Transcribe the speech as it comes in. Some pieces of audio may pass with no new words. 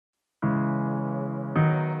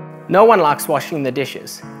No one likes washing the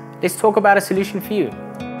dishes. Let's talk about a solution for you.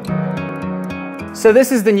 So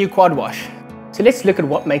this is the new QuadWash. So let's look at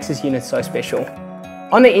what makes this unit so special.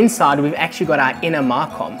 On the inside, we've actually got our inner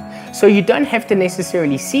Marcom. So you don't have to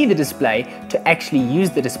necessarily see the display to actually use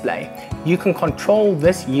the display. You can control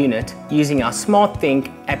this unit using our SmartThink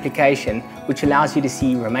application, which allows you to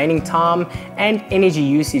see remaining time and energy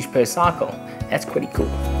usage per cycle. That's pretty cool.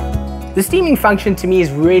 The steaming function to me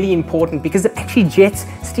is really important because it actually jets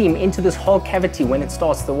steam into this whole cavity when it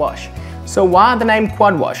starts the wash. So why the name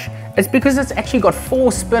QuadWash? It's because it's actually got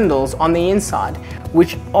 4 spindles on the inside,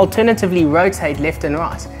 which alternatively rotate left and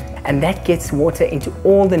right. And that gets water into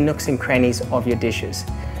all the nooks and crannies of your dishes.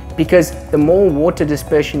 Because the more water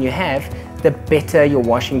dispersion you have, the better your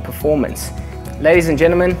washing performance. Ladies and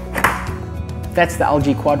gentlemen, that's the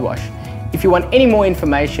LG QuadWash. If you want any more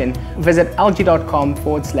information, visit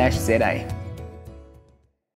lg.com/ZA.